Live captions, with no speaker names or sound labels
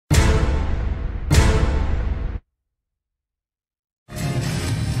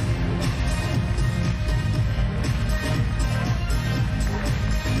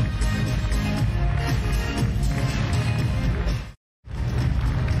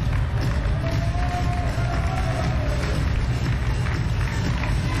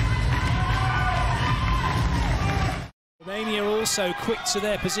so quick to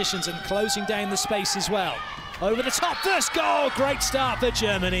their positions and closing down the space as well. Over the top, first goal, great start for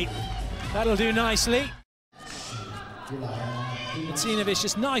Germany. That'll do nicely. Martinovic,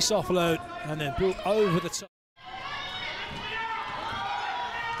 just nice offload, and then Bulk over the top.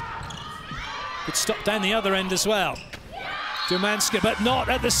 Good stop down the other end as well. Dumanska, but not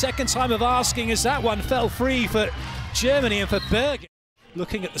at the second time of asking, as that one fell free for Germany and for Berger.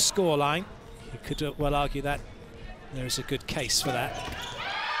 Looking at the scoreline, you could well argue that there is a good case for that.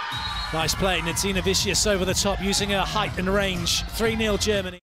 Nice play, Nadina Vicious over the top, using her height and range. 3-0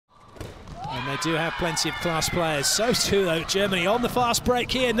 Germany. And they do have plenty of class players. So too, though, Germany on the fast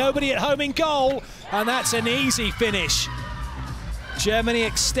break here. Nobody at home in goal, and that's an easy finish. Germany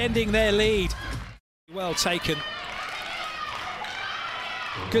extending their lead. Well taken.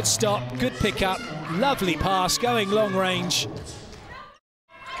 Good stop, good pickup, lovely pass, going long range.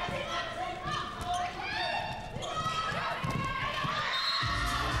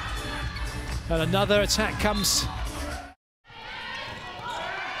 And another attack comes.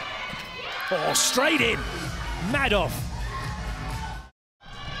 Oh, straight in, Madoff.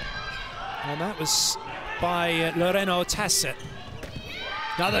 And that was by Loreno Tasse.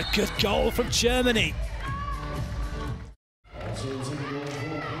 Another good goal from Germany.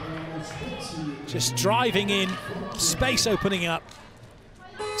 Just driving in, space opening up,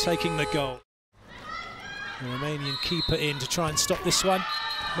 taking the goal. The Romanian keeper in to try and stop this one.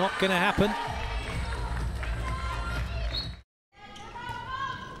 Not going to happen.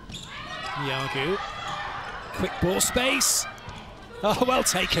 Yagu, quick ball space. Oh, well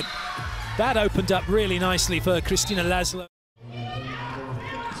taken. That opened up really nicely for Christina Laszlo.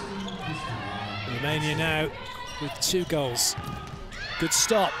 Romania now with 2 goals. Good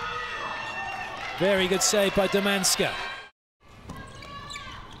stop. Very good save by Dumanska.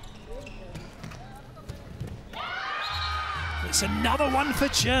 It's another one for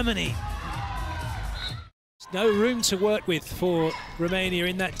Germany. There's no room to work with for Romania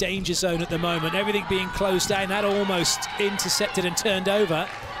in that danger zone at the moment. Everything being closed down. That almost intercepted and turned over.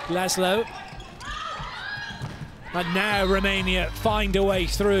 Laszlo. And now Romania find a way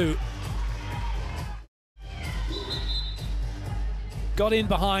through. Got in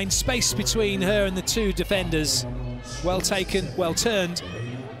behind, space between her and the 2 defenders. Well taken, well turned.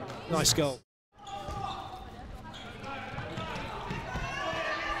 Nice goal.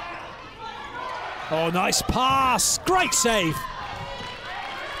 Oh, nice pass, great save.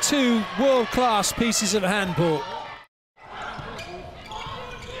 2 world-class pieces of handball.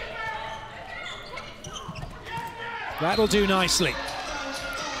 That'll do nicely.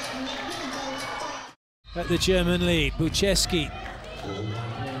 At the German lead, Bucheski.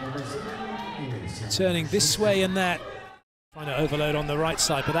 Turning this way and that. Trying to overload on the right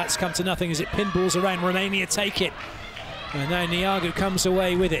side, but that's come to nothing as it pinballs around. Romania take it. And now Niagu comes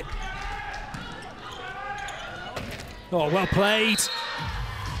away with it. Oh, well played.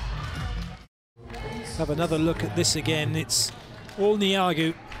 Have another look at this again. It's all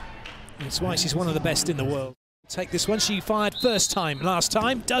Niagu. That's why she's one of the best in the world. Take this one. She fired first time last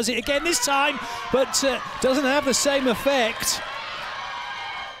time. Does it again this time, but doesn't have the same effect.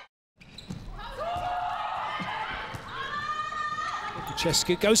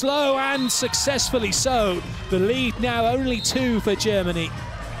 Bucheski goes low, and successfully so. The lead now only 2 for Germany.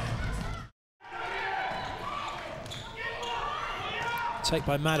 Take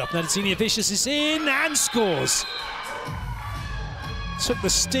by Madoff. Nadina Vicious is in and scores. Took the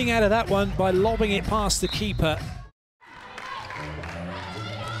sting out of that one by lobbing it past the keeper.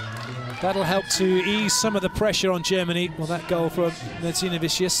 That'll help to ease some of the pressure on Germany. Well, that goal from Nadina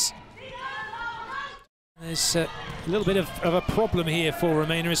Vicious. There's a little bit of a problem here for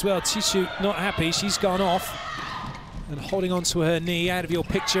Romania as well. Tishu not happy, she's gone off and holding on to her knee. Out of your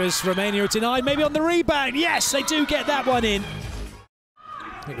picture as Romania are denied, maybe on the rebound. Yes, they do get that one in.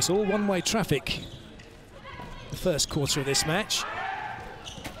 It was all one-way traffic the first quarter of this match.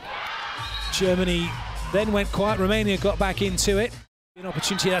 Germany then went quiet, Romania got back into it. An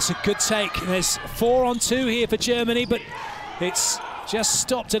opportunity, that's a good take. There's 4 on 2 here for Germany, but it's just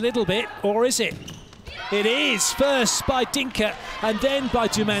stopped a little bit, or is it? It is, first by Dinka and then by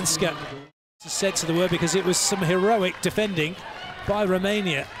Dumanska. It's said to the word because it was some heroic defending by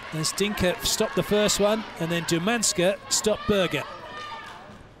Romania. As Dinka stopped the first one and then Dumanska stopped Berger.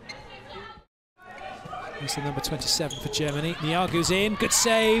 Here's the number 27 for Germany. Niagu's in, good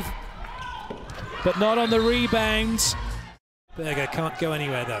save, but not on the rebound. Berger can't go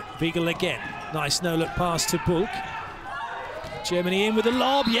anywhere though. Wiegel again, nice no-look pass to Bulk. Germany in with a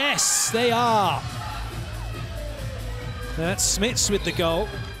lob, yes, they are. That's Smits with the goal.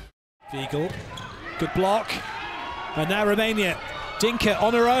 Wiegel, good block. And now Romania, Dinka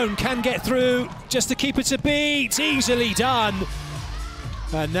on her own, can get through, just to keep it to beat, easily done.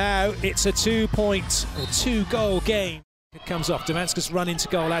 And now it's a 2-point or 2-goal game. It comes off, Damanska's run into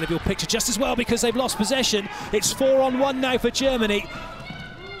goal out of your picture just as well because they've lost possession. It's 4-on-1 now for Germany.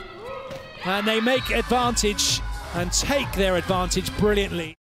 And they make advantage and take their advantage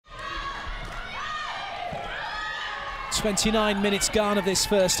brilliantly. 29 minutes gone of this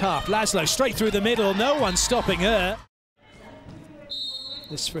first half. Laszlo straight through the middle, no one stopping her.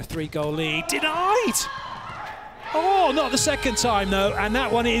 This for a 3-goal lead, denied! Oh, not the second time though, and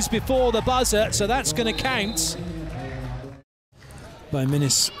that one is before the buzzer, so that's going to count. By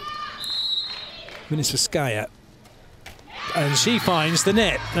Minisvskaya. And she finds the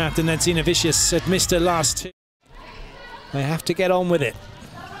net after Nadzina Vicious had missed her last 2. They have to get on with it.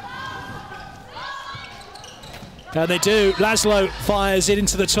 And they do. Laszlo fires it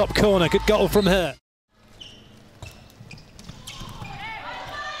into the top corner. Good goal from her.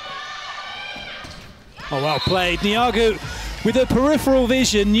 Oh, well played. Niagu, with her peripheral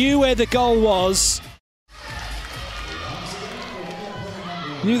vision, knew where the goal was.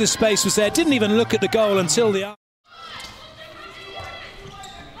 Knew the space was there. Didn't even look at the goal until the...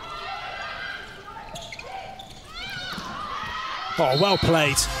 Oh, well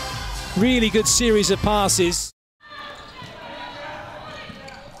played. Really good series of passes.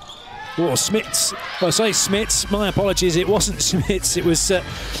 Oh, Smits. Oh, sorry, Smits. My apologies. It wasn't Smits. It was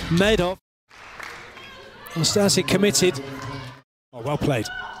Medov. Stasi committed. Oh, well played.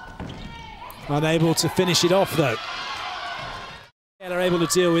 Unable to finish it off, though. They're able to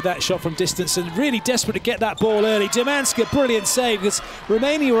deal with that shot from distance and really desperate to get that ball early. Damanska, brilliant save because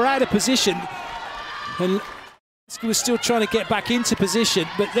Romania were out of position. And she was still trying to get back into position,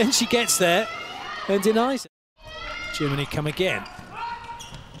 but then she gets there and denies it. Germany come again.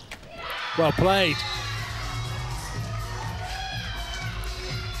 Well played.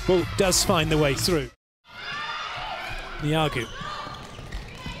 Bull does find the way through. Niagu.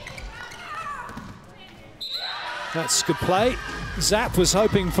 That's good play. Zap was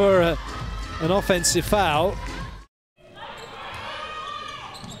hoping for an offensive foul.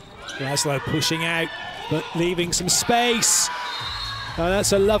 Laszlo pushing out, but leaving some space. And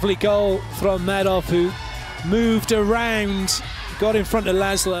that's a lovely goal from Medov, who moved around, got in front of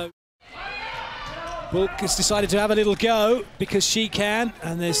Laszlo. Bulk has decided to have a little go because she can,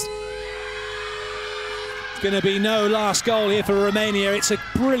 and there's going to be no last goal here for Romania. It's a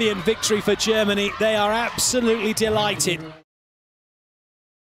brilliant victory for Germany. They are absolutely delighted.